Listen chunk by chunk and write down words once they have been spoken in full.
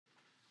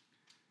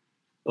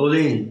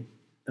Oline,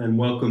 and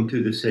welcome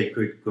to the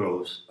Sacred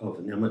Groves of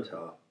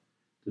Nemeta,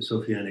 the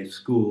Sophianic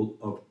School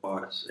of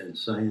Arts and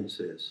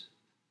Sciences.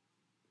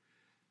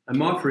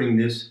 I'm offering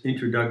this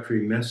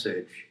introductory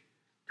message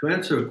to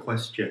answer a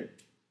question.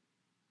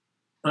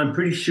 I'm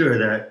pretty sure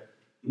that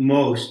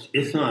most,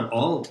 if not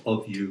all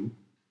of you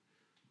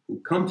who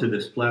come to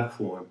this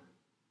platform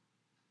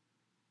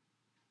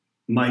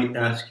might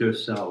ask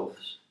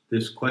yourselves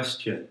this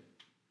question: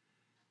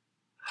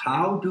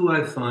 how do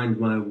I find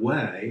my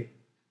way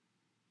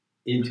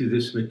into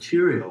this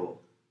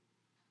material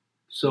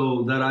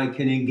so that I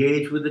can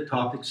engage with the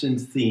topics and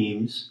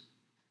themes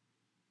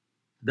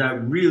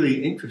that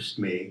really interest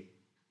me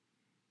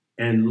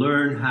and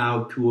learn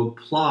how to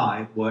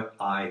apply what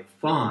I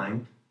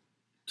find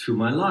to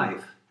my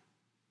life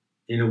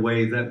in a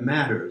way that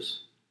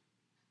matters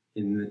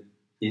in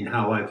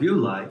how I view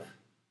life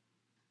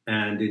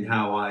and in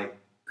how I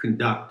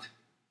conduct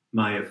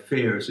my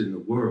affairs in the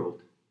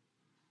world?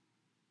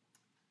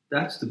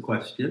 That's the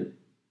question.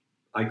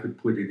 I could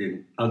put it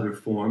in other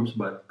forms,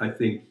 but I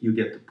think you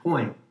get the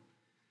point.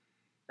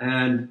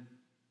 And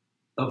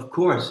of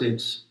course,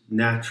 it's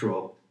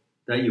natural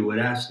that you would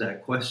ask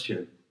that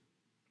question.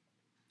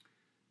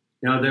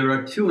 Now, there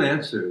are two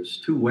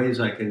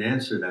ways I can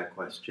answer that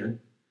question.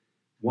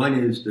 One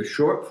is the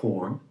short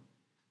form,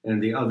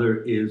 and the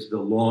other is the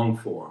long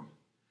form.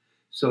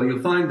 So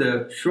you'll find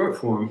the short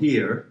form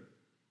here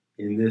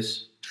in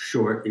this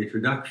short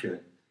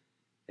introduction,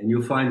 and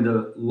you'll find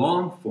the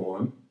long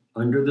form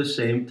under the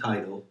same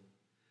title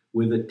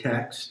with a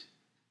text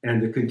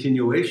and the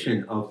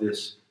continuation of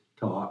this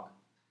talk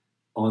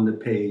on the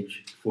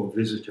page for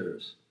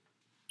visitors.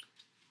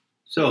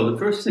 So the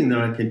first thing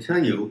that I can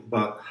tell you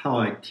about how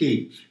I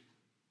teach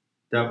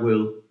that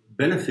will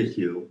benefit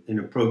you in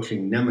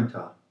approaching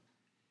Nemeta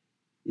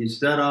is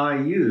that I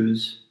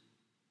use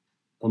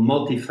a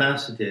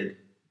multifaceted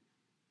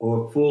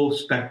or full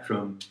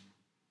spectrum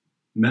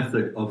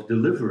method of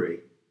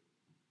delivery.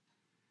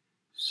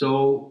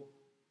 So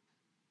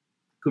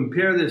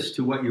compare this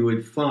to what you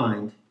would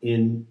find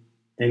in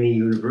any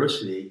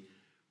university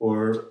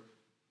or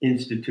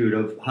institute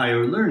of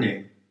higher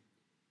learning.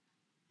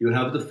 You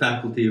have the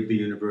faculty of the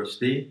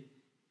university,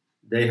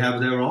 they have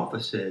their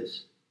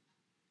offices,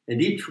 and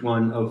each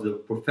one of the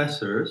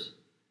professors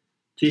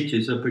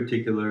teaches a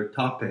particular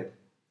topic.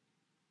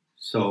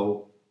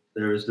 So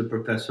there is the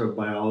professor of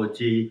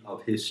biology,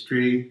 of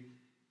history,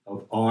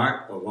 of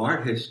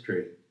art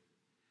history.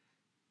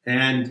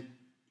 And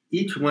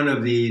each one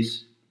of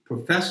these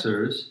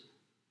professors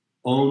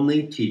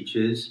only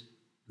teaches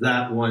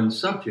that one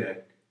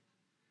subject.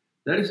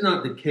 That is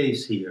not the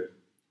case here.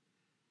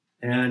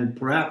 And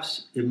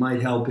perhaps it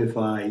might help if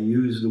I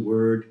use the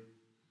word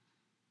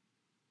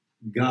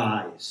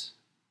guise,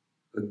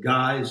 a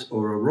guise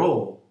or a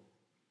role.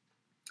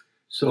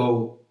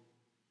 So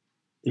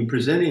in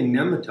presenting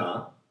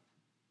Nemeta,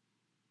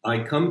 I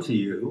come to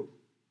you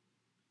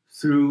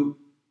through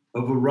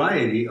a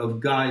variety of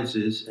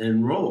guises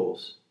and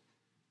roles.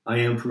 I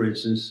am, for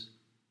instance,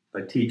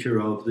 a teacher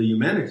of the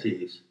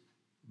humanities,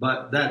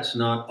 but that's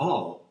not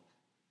all.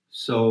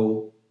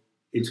 So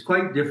it's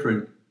quite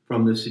different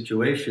from the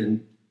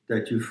situation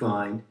that you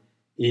find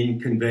in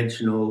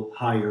conventional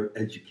higher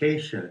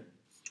education.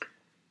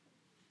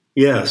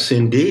 Yes,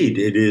 indeed,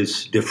 it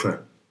is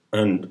different.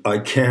 And I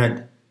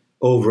can't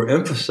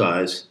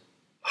overemphasize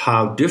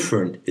how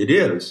different it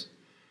is.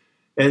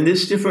 And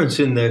this difference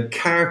in the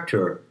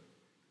character,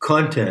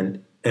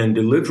 content, and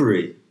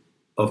delivery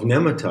of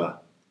Nemeta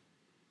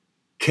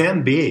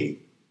can be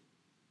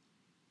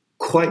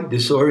quite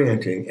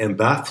disorienting and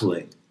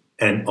baffling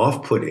and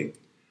off-putting.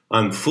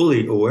 I'm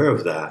fully aware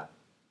of that.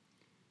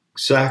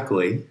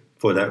 Exactly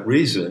for that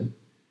reason,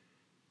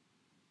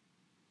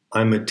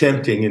 I'm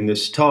attempting in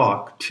this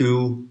talk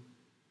to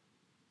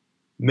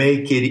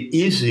make it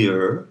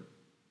easier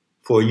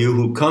for you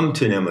who come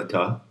to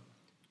Nemeta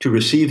to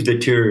receive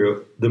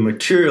the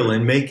material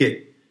and make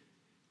it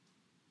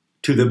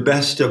to the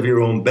best of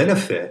your own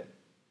benefit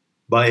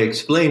by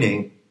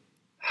explaining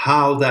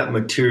how that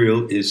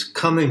material is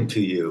coming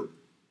to you,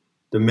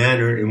 the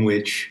manner in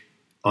which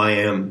I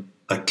am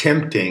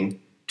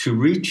attempting to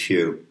reach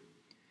you.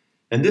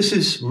 And this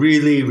is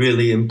really,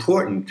 really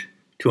important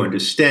to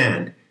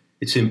understand.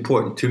 It's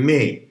important to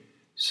me.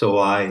 So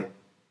I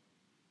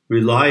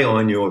rely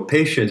on your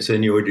patience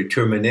and your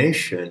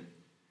determination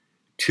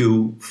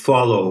to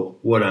follow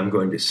what I'm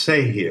going to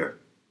say here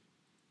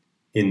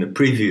in the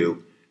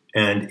preview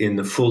and in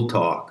the full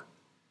talk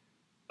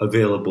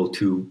available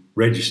to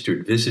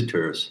registered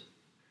visitors.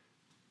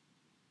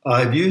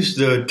 I've used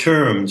the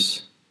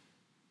terms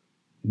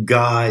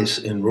guise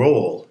and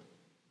role,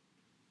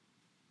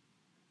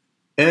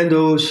 and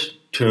those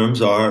terms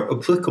are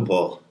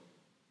applicable.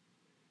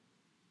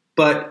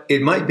 But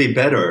it might be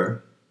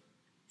better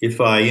if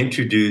I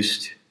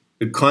introduced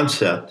the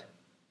concept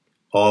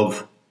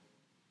of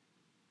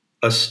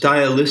a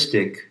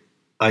stylistic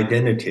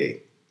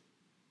identity.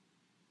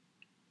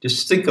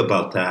 Just think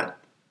about that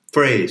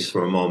phrase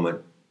for a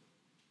moment.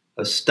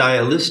 A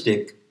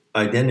stylistic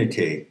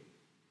identity.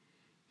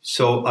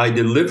 So I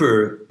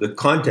deliver the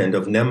content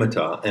of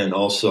Nemeta and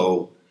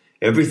also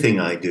everything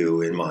I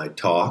do in my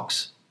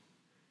talks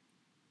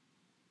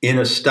in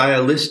a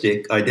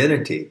stylistic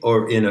identity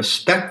or in a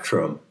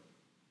spectrum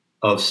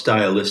of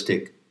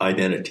stylistic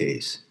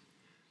identities.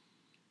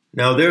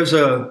 Now, there's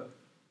a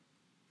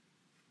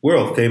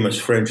world-famous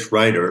French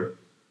writer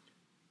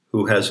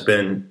who has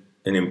been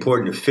an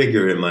important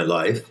figure in my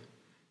life,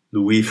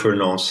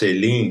 Louis-Ferdinand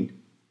Céline.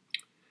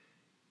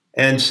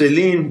 And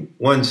Céline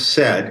once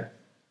said,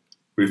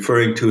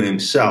 referring to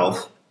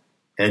himself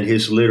and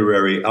his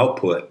literary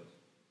output,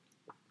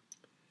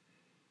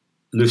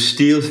 "Le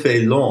style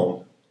fait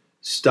l'homme,"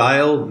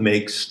 style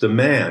makes the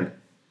man.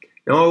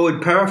 Now, I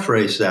would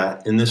paraphrase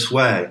that in this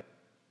way.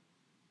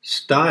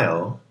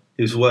 Style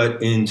is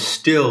what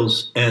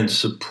instills and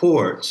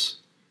supports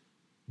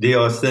the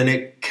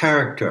authentic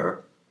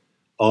character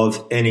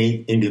of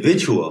any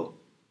individual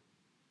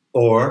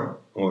or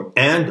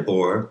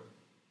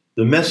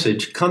the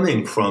message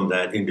coming from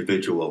that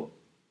individual.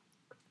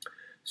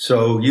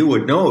 So you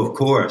would know, of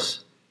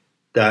course,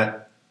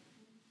 that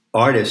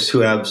artists who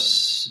have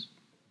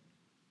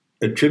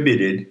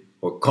attributed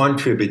or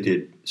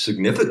contributed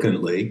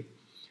significantly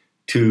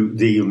to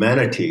the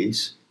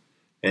humanities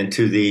and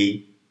to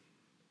the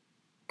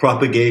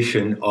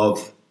propagation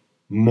of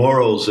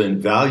morals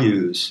and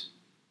values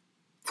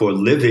for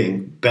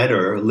living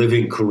better,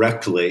 living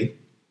correctly,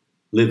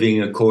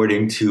 living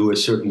according to a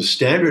certain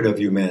standard of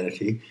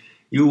humanity,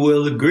 you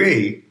will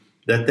agree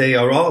that they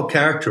are all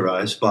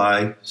characterized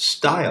by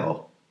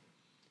style.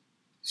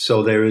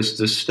 So there is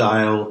the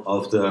style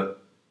of the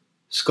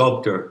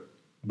sculptor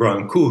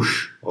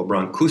Brancusi or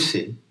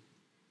Brancusi.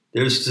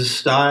 There's the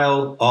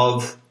style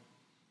of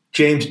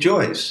James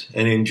Joyce,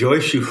 and in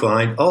Joyce you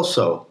find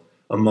also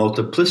a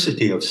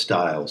multiplicity of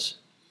styles.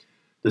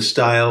 The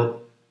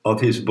style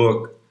of his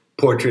book,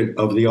 Portrait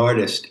of the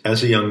Artist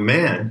as a Young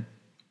Man,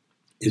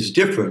 is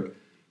different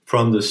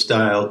from the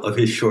style of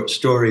his short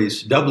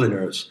stories,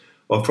 Dubliners,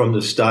 or from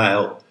the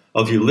style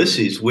of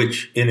Ulysses,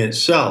 which in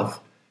itself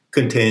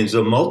contains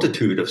a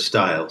multitude of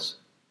styles.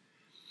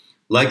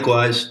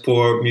 Likewise,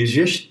 for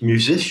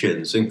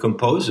musicians and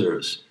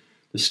composers,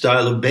 the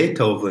style of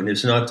Beethoven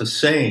is not the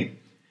same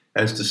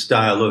as the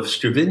style of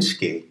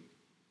Stravinsky.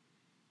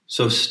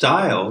 So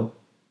style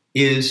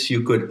is,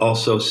 you could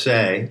also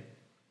say,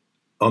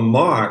 a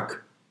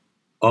mark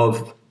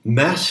of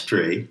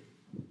mastery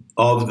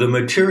of the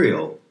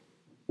material,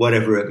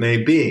 whatever it may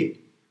be,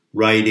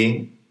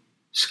 writing,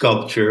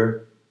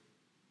 sculpture,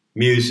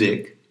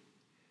 music,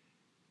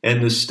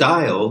 and the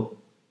style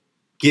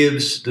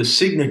gives the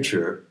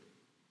signature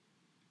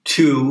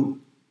to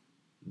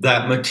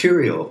that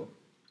material.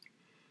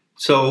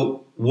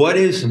 So what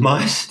is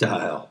my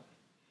style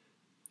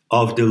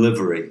of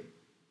delivery?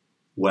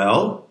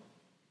 Well,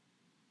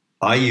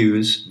 I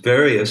use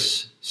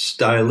various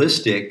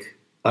stylistic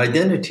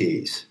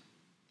identities.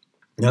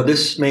 Now,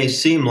 this may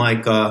seem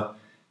like a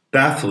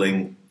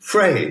baffling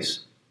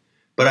phrase,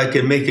 but I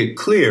can make it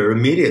clear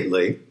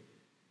immediately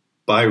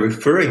by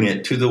referring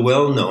it to the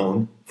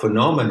well-known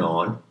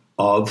phenomenon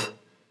of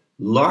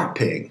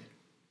LARPing.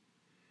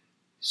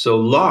 So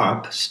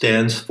LARP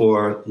stands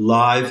for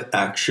live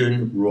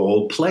action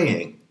role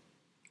playing.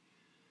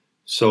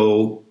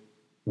 So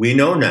we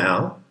know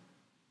now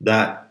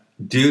that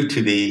due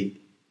to the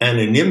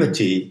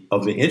anonymity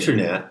of the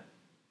internet,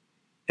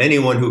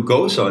 anyone who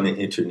goes on the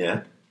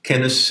internet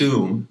can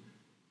assume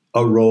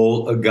a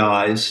role, a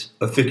guise,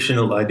 a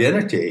fictional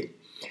identity.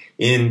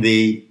 In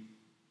the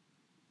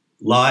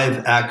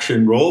live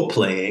action role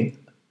playing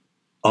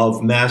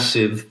of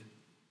massively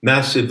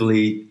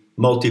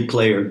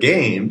multiplayer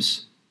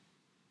games,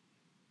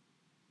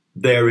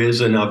 there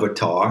is an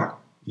avatar.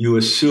 You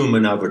assume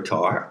an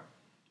avatar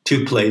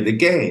to play the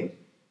game.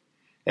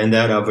 And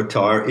that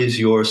avatar is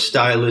your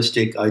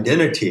stylistic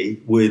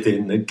identity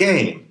within the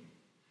game.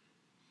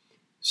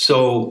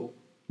 So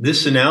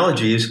this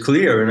analogy is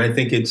clear, and I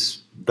think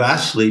it's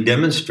vastly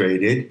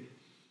demonstrated,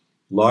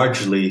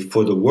 largely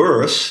for the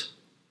worse,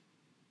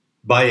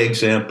 by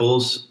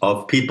examples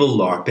of people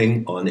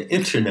LARPing on the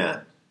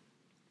internet.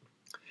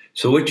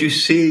 So what you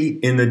see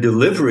in the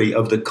delivery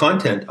of the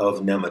content of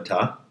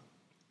Nemeta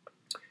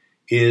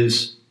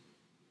is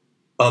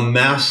a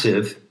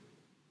massive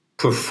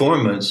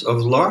performance of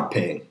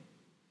LARPing.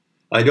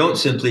 I don't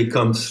simply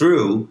come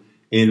through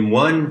in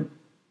one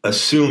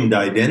assumed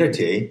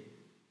identity.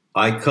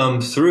 I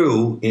come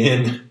through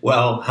in,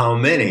 well, how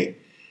many?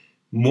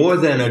 More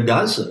than a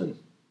dozen.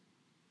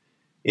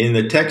 In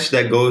the text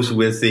that goes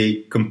with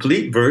the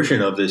complete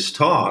version of this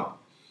talk,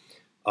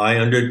 I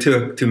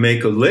undertook to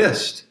make a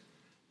list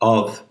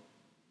of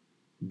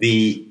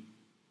the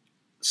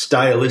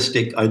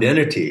stylistic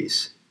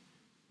identities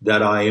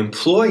that I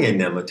employ in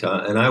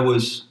Nemeta, and I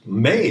was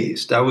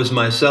amazed. I was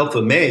myself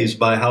amazed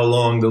by how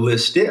long the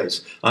list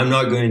is. I'm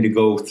not going to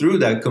go through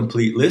that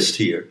complete list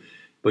here,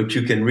 but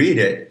you can read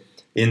it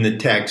in the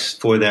text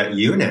for that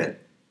unit.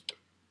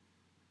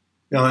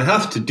 Now, I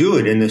have to do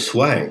it in this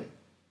way.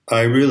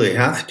 I really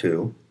have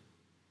to,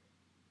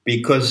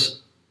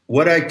 because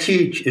what I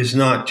teach is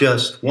not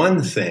just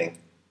one thing.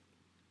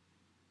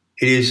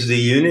 It is the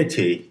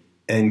unity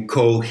and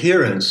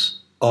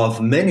coherence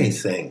of many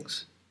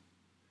things.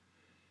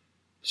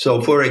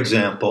 So, for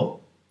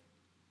example,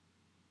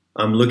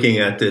 I'm looking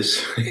at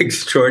this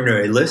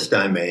extraordinary list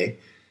I made.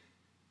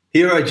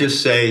 Here I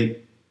just say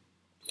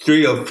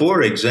 3 or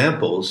 4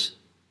 examples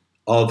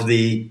of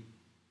the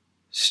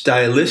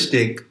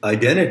stylistic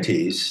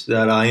identities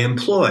that I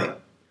employ.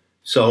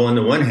 So on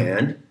the one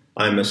hand,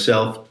 I'm a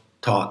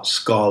self-taught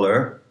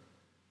scholar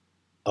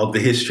of the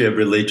history of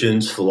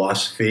religions,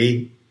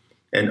 philosophy,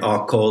 and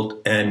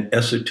occult and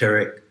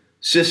esoteric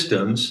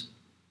systems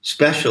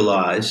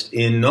specialized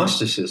in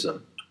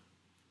Gnosticism.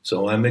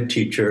 So I'm a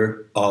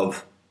teacher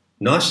of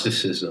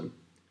Gnosticism.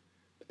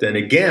 Then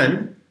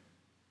again,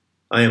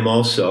 I am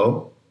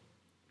also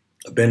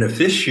a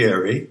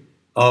beneficiary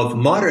of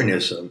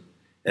modernism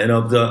and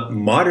of the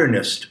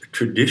modernist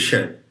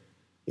tradition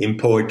in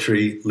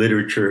poetry,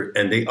 literature,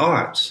 and the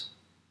arts.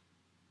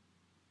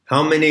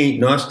 How many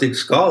Gnostic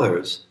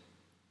scholars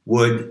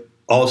would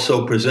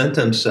also present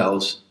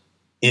themselves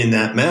in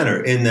that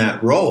manner, in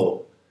that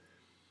role?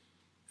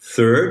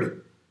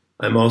 Third,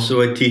 I'm also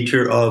a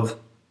teacher of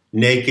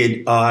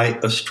naked eye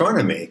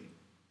astronomy.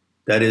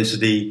 That is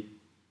the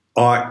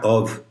art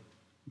of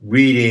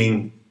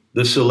reading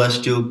the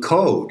celestial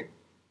code,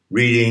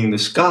 reading the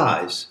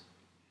skies,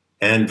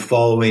 and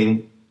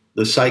following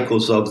the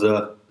cycles of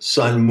the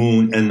sun,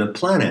 moon, and the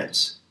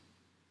planets.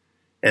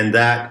 And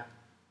that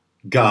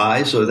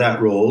guise or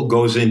that role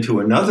goes into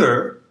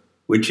another,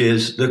 which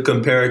is the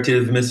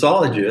comparative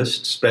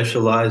mythologist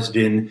specialized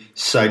in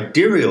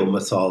sidereal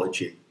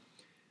mythology.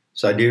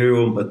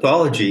 Sidereal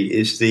mythology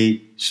is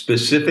the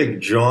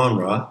specific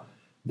genre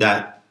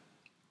that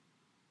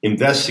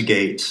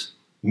investigates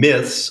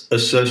myths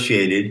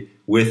associated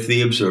with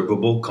the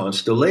observable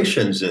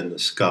constellations in the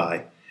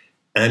sky.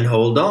 And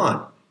hold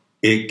on,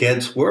 it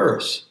gets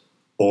worse.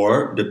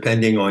 Or,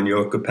 depending on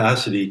your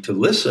capacity to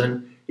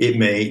listen, it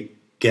may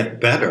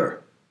get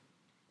better.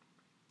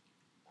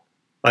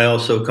 I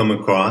also come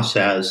across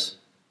as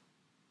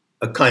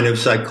a kind of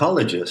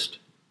psychologist.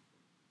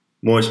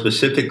 More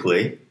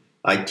specifically,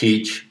 I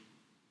teach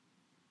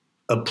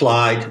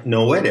applied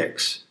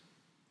noetics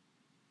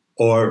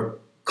or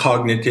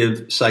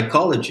cognitive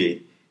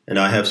psychology. And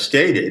I have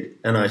stated,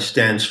 and I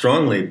stand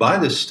strongly by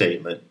this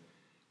statement,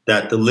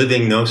 that the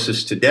living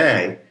gnosis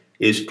today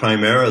is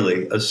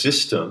primarily a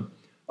system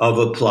of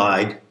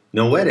applied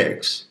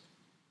noetics.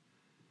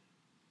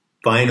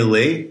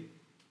 Finally,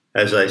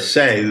 as I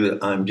say,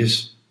 I'm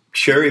just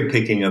cherry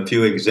picking a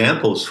few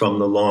examples from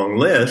the long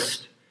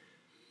list.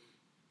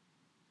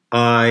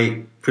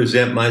 I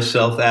present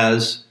myself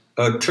as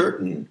a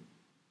terton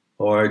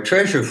or a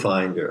treasure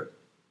finder.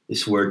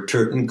 This word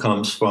terton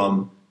comes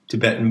from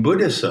Tibetan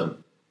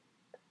Buddhism.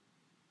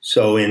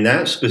 So in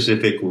that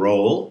specific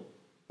role,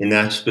 in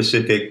that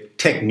specific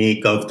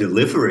technique of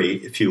delivery,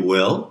 if you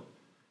will,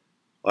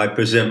 I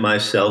present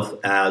myself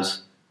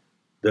as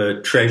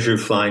the treasure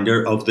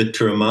finder of the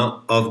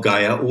Terma of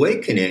Gaia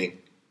awakening.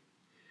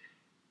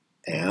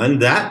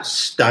 And that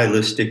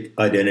stylistic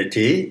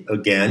identity,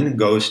 again,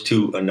 goes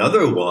to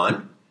another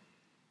one.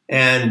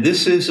 And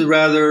this is a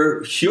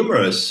rather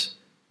humorous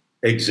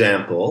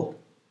example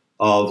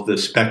of the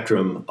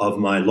spectrum of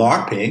my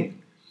LARPing.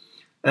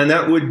 And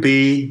that would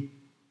be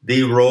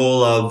the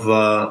role of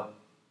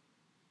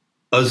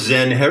a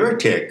Zen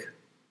heretic,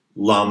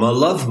 Lama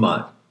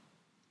Lovemut,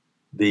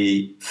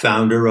 the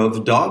founder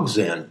of Dog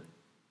Zen.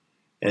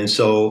 And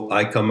so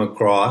I come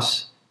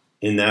across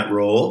in that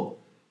role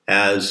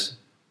as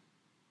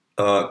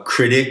a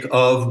critic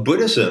of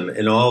Buddhism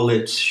in all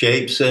its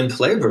shapes and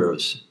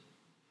flavors.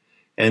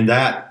 And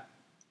that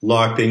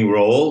LARPing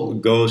role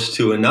goes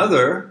to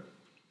another,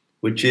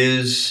 which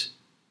is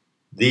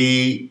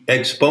the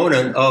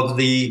exponent of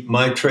the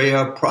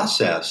Maitreya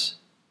process.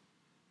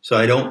 So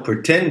I don't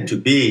pretend to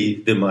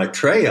be the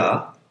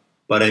Maitreya,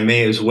 but I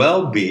may as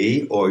well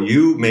be, or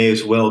you may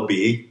as well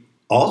be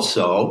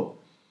also,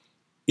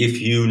 if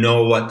you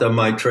know what the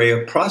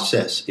Maitreya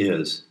process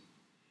is.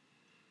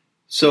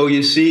 So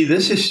you see,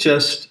 this is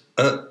just,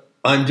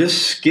 I'm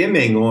just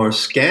skimming or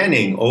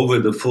scanning over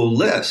the full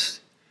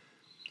list.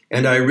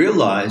 And I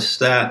realize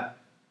that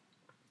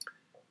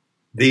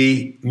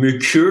the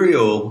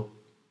mercurial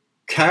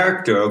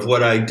character of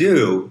what I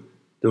do,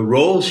 the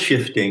role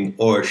shifting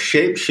or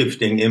shape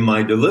shifting in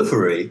my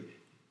delivery,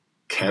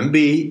 can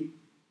be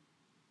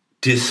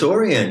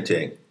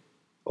disorienting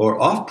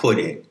or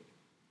off-putting.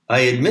 I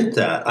admit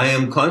that. I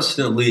am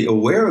constantly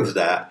aware of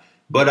that,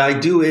 but I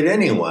do it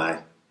anyway.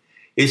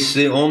 It's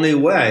the only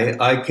way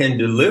I can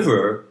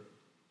deliver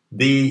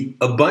the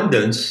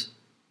abundance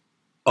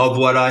of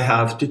what I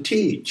have to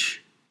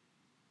teach.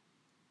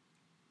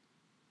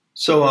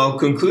 So I'll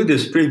conclude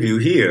this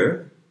preview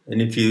here,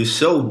 and if you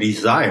so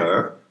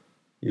desire,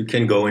 you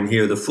can go and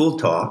hear the full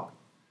talk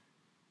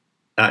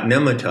at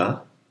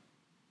Nemeta,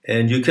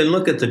 and you can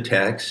look at the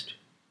text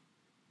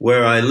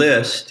where I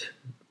list,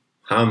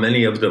 how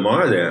many of them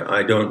are there?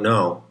 I don't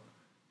know.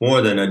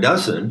 More than a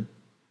dozen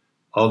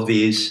of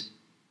these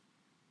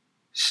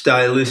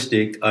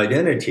stylistic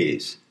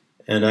identities.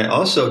 And I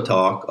also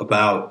talk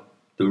about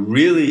the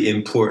really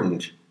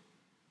important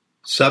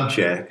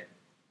subject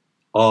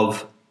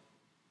of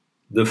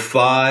the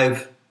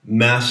 5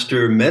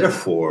 master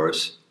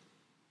metaphors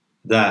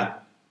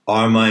that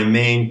are my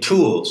main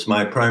tools,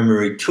 my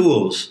primary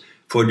tools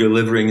for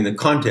delivering the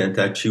content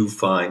that you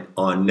find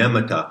on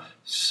Nemeta.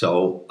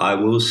 So I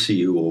will see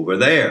you over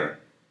there.